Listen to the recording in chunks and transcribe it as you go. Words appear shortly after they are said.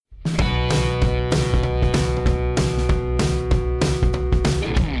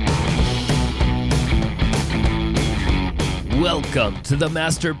Welcome to the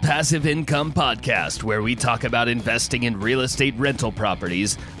Master Passive Income Podcast, where we talk about investing in real estate rental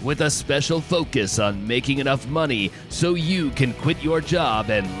properties with a special focus on making enough money so you can quit your job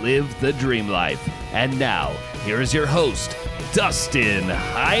and live the dream life. And now, here is your host, Dustin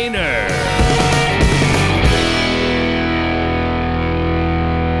Heiner.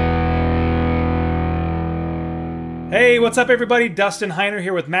 Hey, what's up everybody? Dustin Heiner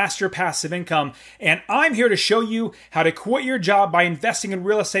here with Master Passive Income, and I'm here to show you how to quit your job by investing in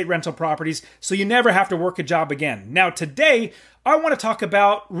real estate rental properties so you never have to work a job again. Now today, I want to talk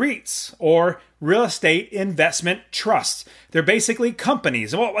about REITs, or real estate investment trusts. They're basically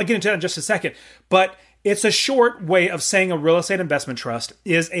companies. Well, I'll get into that in just a second, but it's a short way of saying a real estate investment trust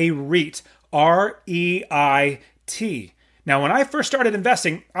is a REIT, R-E-I-T. Now, when I first started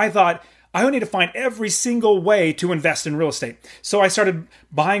investing, I thought, I need to find every single way to invest in real estate. So I started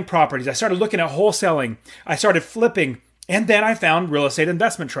buying properties. I started looking at wholesaling. I started flipping. And then I found real estate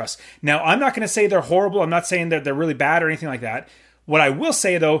investment trusts. Now, I'm not going to say they're horrible. I'm not saying that they're really bad or anything like that. What I will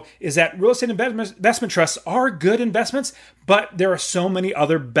say, though, is that real estate investment trusts are good investments, but there are so many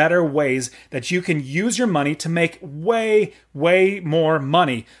other better ways that you can use your money to make way, way more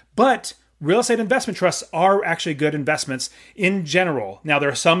money. But real estate investment trusts are actually good investments in general. Now, there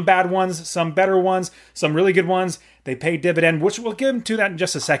are some bad ones, some better ones, some really good ones. They pay dividend, which we'll get into that in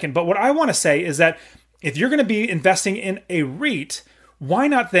just a second. But what I want to say is that if you're going to be investing in a REIT, why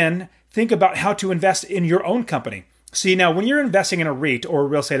not then think about how to invest in your own company? See, now, when you're investing in a REIT or a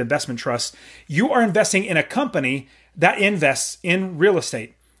real estate investment trust, you are investing in a company that invests in real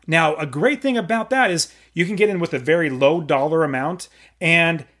estate. Now, a great thing about that is you can get in with a very low dollar amount,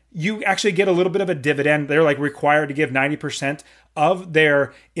 and you actually get a little bit of a dividend. They're like required to give 90% of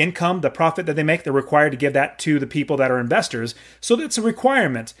their income, the profit that they make, they're required to give that to the people that are investors. So that's a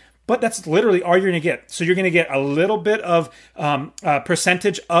requirement, but that's literally all you're going to get. So you're going to get a little bit of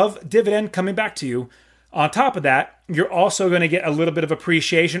percentage of dividend coming back to you. On top of that, you're also going to get a little bit of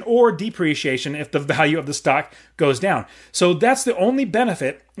appreciation or depreciation if the value of the stock goes down. So that's the only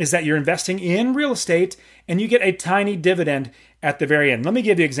benefit, is that you're investing in real estate and you get a tiny dividend at the very end. Let me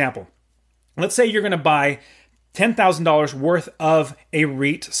give you an example. Let's say you're going to buy $10,000 worth of a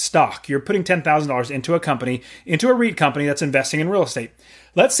REIT stock. You're putting $10,000 into a company, into a REIT company that's investing in real estate.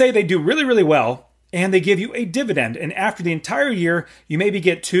 Let's say they do really, really well, and they give you a dividend. And after the entire year, you maybe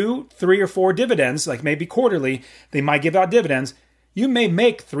get 2, 3, or 4 dividends, like maybe quarterly, they might give out dividends. You may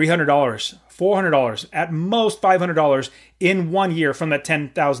make $300, $400, at most $500 in 1 year from that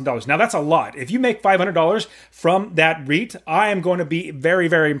 $10,000. Now that's a lot. If you make $500 from that REIT, I am going to be very,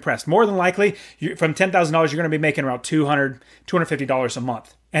 very impressed. More than likely, from $10,000, you're going to be making around $200, $250 a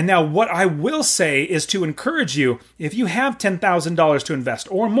month. And now what I will say is to encourage you, if you have $10,000 to invest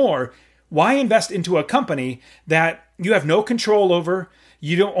or more, why invest into a company that you have no control over?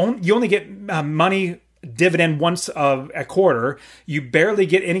 You only get money dividend once a quarter. You barely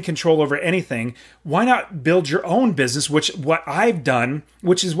get any control over anything. Why not build your own business, which what I've done,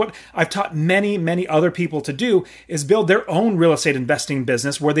 which is what I've taught many, many other people to do, is build their own real estate investing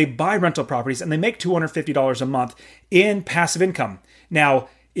business where they buy rental properties and they make $250 a month in passive income. Now,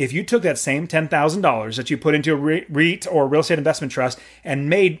 if you took that same $10,000 that you put into a REIT or real estate investment trust and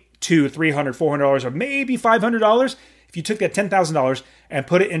made $200, $300, $400, or maybe $500, if you took that $10,000 and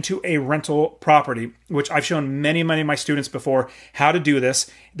put it into a rental property, which I've shown many, many of my students before how to do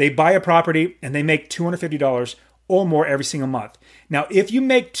this, they buy a property and they make $250 or more every single month. Now, if you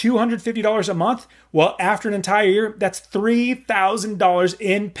make $250 a month, well, after an entire year, that's $3,000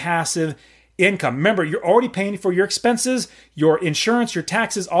 in passive income. Remember, you're already paying for your expenses, your insurance, your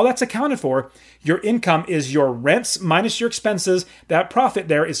taxes, all that's accounted for. Your income is your rents minus your expenses. That profit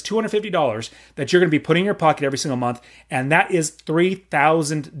there is $250 that you're going to be putting in your pocket every single month, and that is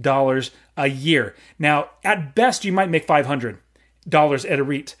 $3,000 a year. Now, at best, you might make $500 at a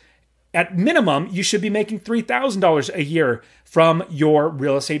REIT. At minimum, you should be making $3,000 a year from your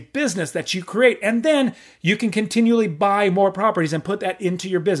real estate business that you create. And then you can continually buy more properties and put that into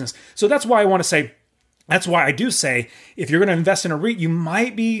your business. So that's why I do say, if you're going to invest in a REIT, you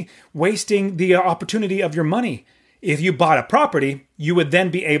might be wasting the opportunity of your money. If you bought a property, you would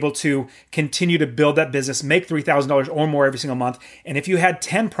then be able to continue to build that business, make $3,000 or more every single month. And if you had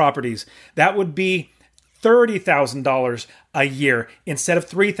 10 properties, that would be $30,000 a year instead of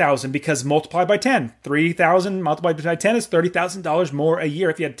 $3,000, because multiplied by 10. 3,000 multiplied by 10 is $30,000 more a year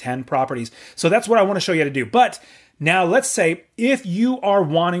if you had 10 properties. So that's what I want to show you how to do. But Now, let's say if you are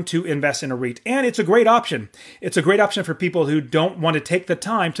wanting to invest in a REIT, and it's a great option. It's a great option for people who don't want to take the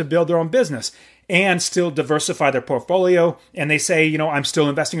time to build their own business and still diversify their portfolio. And they say, I'm still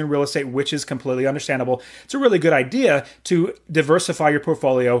investing in real estate, which is completely understandable. It's a really good idea to diversify your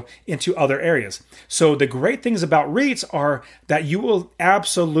portfolio into other areas. So the great things about REITs are that you will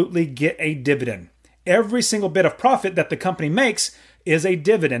absolutely get a dividend. Every single bit of profit that the company makes is a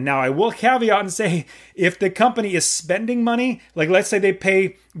dividend. Now, I will caveat and say, if the company is spending money, like let's say they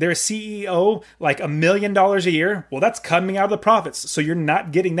pay their CEO like $1 million a year, well, that's coming out of the profits. So you're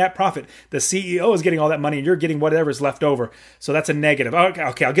not getting that profit. The CEO is getting all that money and you're getting whatever's left over. So that's a negative.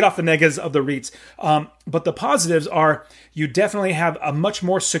 Okay, I'll get off the negatives of the REITs. But the positives are you definitely have a much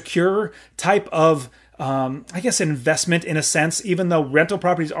more secure type of investment in a sense. Even though rental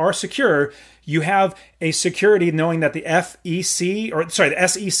properties are secure, you have a security knowing that the the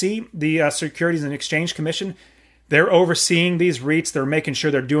SEC, the Securities and Exchange Commission, they're overseeing these REITs. They're making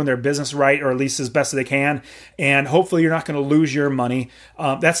sure they're doing their business right, or at least as best as they can. And hopefully you're not going to lose your money.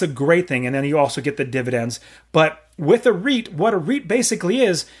 That's a great thing. And then you also get the dividends. But with a REIT, what a REIT basically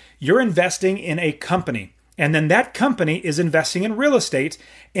is, you're investing in a company. And then that company is investing in real estate,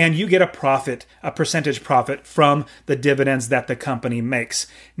 and you get a percentage profit from the dividends that the company makes.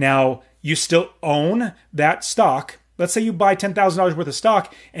 Now, you still own that stock. Let's say you buy $10,000 worth of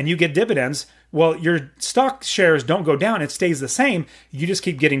stock and you get dividends. Well, your stock shares don't go down. It stays the same. You just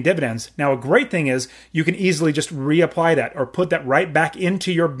keep getting dividends. Now, a great thing is you can easily just reapply that or put that right back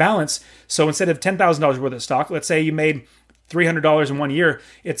into your balance. So instead of $10,000 worth of stock, let's say you made $300 in 1 year,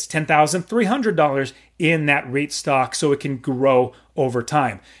 it's $10,300 in that REIT stock, so it can grow over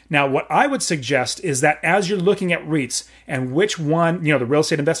time. Now, what I would suggest is that as you're looking at REITs and which one, the real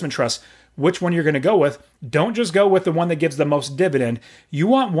estate investment trust, which one you're going to go with, don't just go with the one that gives the most dividend. You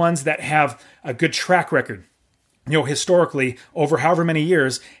want ones that have a good track record. Historically, over however many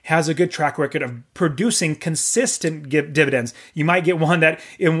years, has a good track record of producing consistent dividends. You might get one that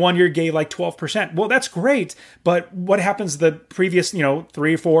in 1 year gave like 12%. Well, that's great. But what happens the previous,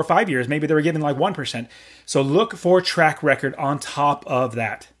 3, 4, 5 years? Maybe they were giving like 1%. So look for track record on top of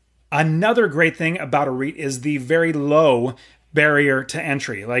that. Another great thing about a REIT is the very low barrier to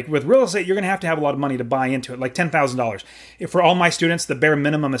entry. Like with real estate, you're going to have a lot of money to buy into it, like $10,000. If for all my students, the bare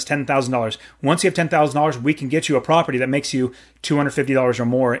minimum is $10,000. Once you have $10,000, we can get you a property that makes you $250 or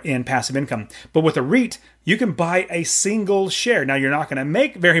more in passive income. But with a REIT, you can buy a single share. Now, you're not going to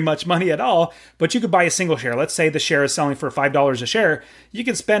make very much money at all, but you could buy a single share. Let's say the share is selling for $5 a share. You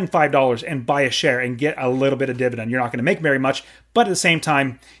can spend $5 and buy a share and get a little bit of dividend. You're not going to make very much, but at the same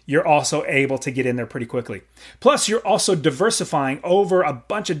time, you're also able to get in there pretty quickly. Plus, you're also diversifying over a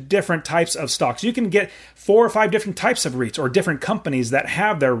bunch of different types of stocks. You can get 4 or 5 different types of REITs or different companies that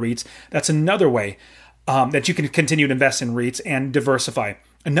have their REITs. That's another way that you can continue to invest in REITs and diversify.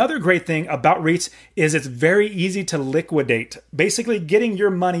 Another great thing about REITs is it's very easy to liquidate. Basically, getting your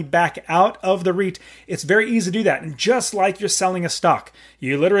money back out of the REIT, it's very easy to do that. And just like you're selling a stock,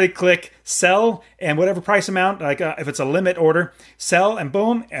 you literally click sell and whatever price amount, like if it's a limit order, sell and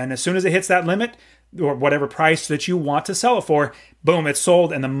boom. And as soon as it hits that limit or whatever price that you want to sell it for, boom, it's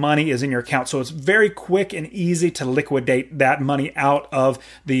sold and the money is in your account. So it's very quick and easy to liquidate that money out of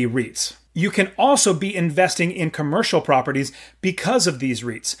the REITs. You can also be investing in commercial properties because of these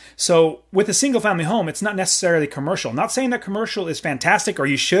REITs. So with a single family home, it's not necessarily commercial. I'm not saying that commercial is fantastic or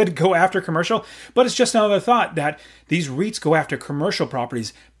you should go after commercial, but it's just another thought that these REITs go after commercial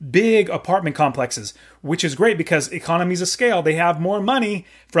properties, big apartment complexes, which is great because economies of scale, they have more money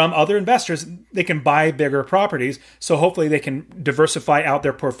from other investors. They can buy bigger properties. So hopefully they can diversify out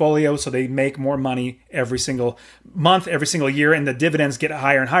their portfolio so they make more money every single month, every single year, and the dividends get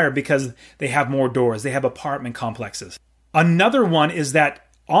higher and higher because they have more doors. They have apartment complexes. Another one is that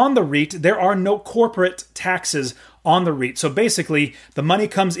on the REIT, there are no corporate taxes on the REIT. So basically, the money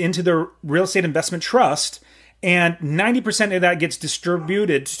comes into the real estate investment trust, and 90% of that gets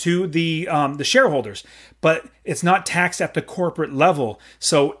distributed to the shareholders, but it's not taxed at the corporate level.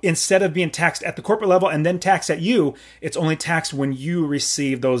 So instead of being taxed at the corporate level and then taxed at you, it's only taxed when you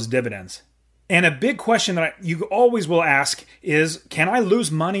receive those dividends. And a big question that you always will ask is, can I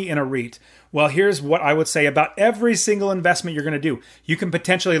lose money in a REIT? Well, here's what I would say about every single investment you're going to do. You can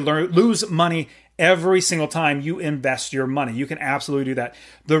potentially lose money every single time you invest your money. You can absolutely do that.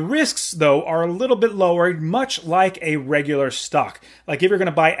 The risks, though, are a little bit lower, much like a regular stock. Like if you're going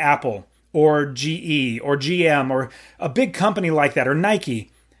to buy Apple or GE or GM or a big company like that or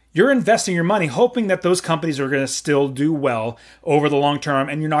Nike, you're investing your money hoping that those companies are going to still do well over the long term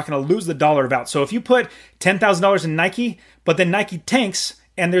and you're not going to lose the dollar of out. So if you put $10,000 in Nike, but then Nike tanks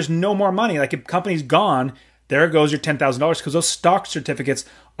and there's no more money, like if company's gone, there goes your $10,000 because those stock certificates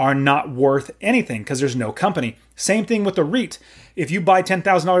are not worth anything because there's no company. Same thing with the REIT. If you buy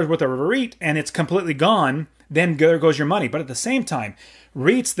 $10,000 worth of a REIT and it's completely gone, then there goes your money. But at the same time,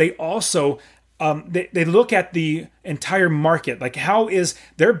 REITs, they also they look at the entire market, like how is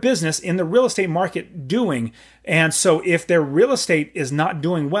their business in the real estate market doing? And so if their real estate is not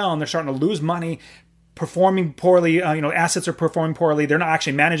doing well and they're starting to lose money, performing poorly, assets are performing poorly, they're not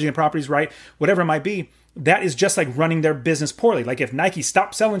actually managing the properties right, whatever it might be, that is just like running their business poorly. Like if Nike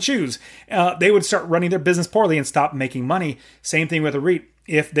stopped selling shoes, they would start running their business poorly and stop making money. Same thing with a REIT.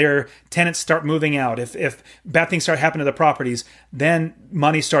 If their tenants start moving out, if bad things start happening to the properties, then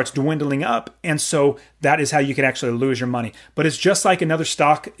money starts dwindling up. And so that is how you can actually lose your money. But it's just like another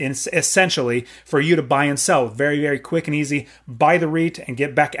stock, essentially, for you to buy and sell. Very, very quick and easy. Buy the REIT and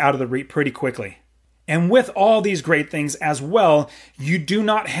get back out of the REIT pretty quickly. And with all these great things as well, you do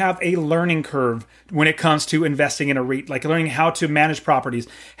not have a learning curve when it comes to investing in a REIT, like learning how to manage properties,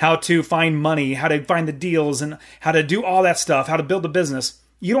 how to find money, how to find the deals, and how to do all that stuff, how to build a business.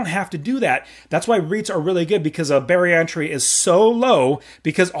 You don't have to do that. That's why REITs are really good, because a barrier entry is so low,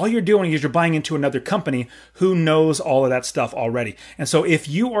 because all you're doing is you're buying into another company who knows all of that stuff already. And so if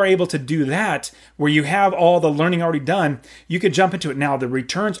you are able to do that, where you have all the learning already done, you could jump into it. Now, the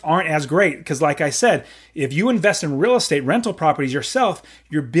returns aren't as great because, like I said, if you invest in real estate, rental properties yourself,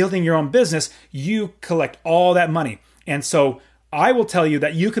 you're building your own business, you collect all that money. And so I will tell you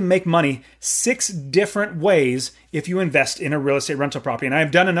that you can make money 6 different ways if you invest in a real estate rental property. And I've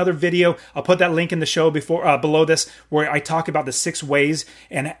done another video. I'll put that link in the show below this, where I talk about the 6 ways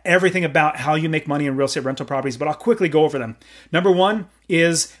and everything about how you make money in real estate rental properties. But I'll quickly go over them. Number 1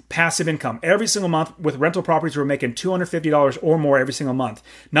 is passive income. Every single month with rental properties, we're making $250 or more every single month.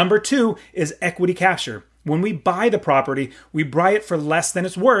 Number 2 is equity capture. When we buy the property, we buy it for less than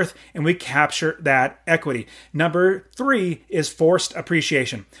it's worth, and we capture that equity. Number 3 is forced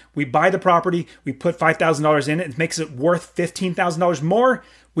appreciation. We buy the property, we put $5,000 in it, it makes it worth $15,000 more,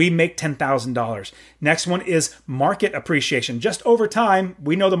 we make $10,000. Next one is market appreciation. Just over time,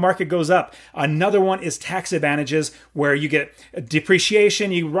 we know the market goes up. Another one is tax advantages, where you get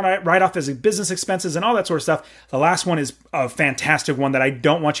depreciation, you write off as business expenses and all that sort of stuff. The last one is a fantastic one that I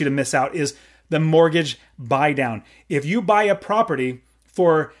don't want you to miss out, is the mortgage buy down. If you buy a property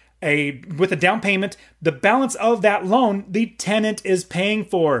with a down payment, the balance of that loan, the tenant is paying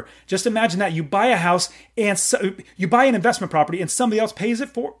for. Just imagine that you buy a house and you buy an investment property and somebody else pays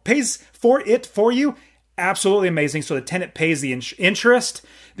for it for you. Absolutely amazing. So the tenant pays the interest,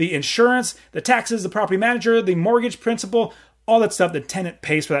 the insurance, the taxes, the property manager, the mortgage principal, all that stuff. The tenant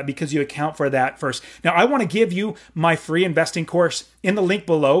pays for that because you account for that first. Now, I want to give you my free investing course in the link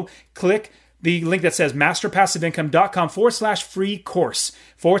below. Click the link that says masterpassiveincome.com/free course,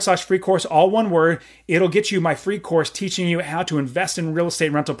 all one word. It'll get you my free course teaching you how to invest in real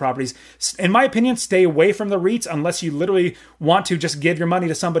estate rental properties. In my opinion, stay away from the REITs unless you literally want to just give your money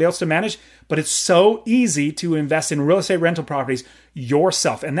to somebody else to manage. But it's so easy to invest in real estate rental properties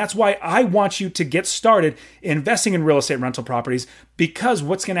yourself. And that's why I want you to get started investing in real estate rental properties, because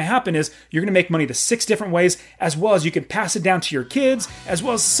what's going to happen is you're going to make money the 6 different ways, as well as you can pass it down to your kids, as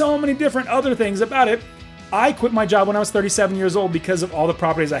well as so many different other things about it. I quit my job when I was 37 years old because of all the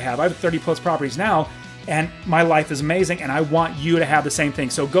properties I have. I have 30 plus properties now, and my life is amazing, and I want you to have the same thing.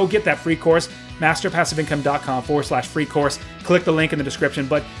 So go get that free course, masterpassiveincome.com/free course. Click the link in the description.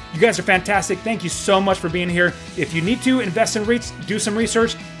 But you guys are fantastic. Thank you so much for being here. If you need to invest in REITs, do some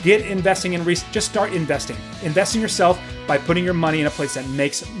research, get investing in REITs. Just start investing. Invest in yourself by putting your money in a place that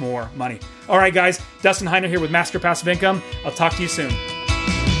makes more money. All right, guys, Dustin Heiner here with Master Passive Income. I'll talk to you soon.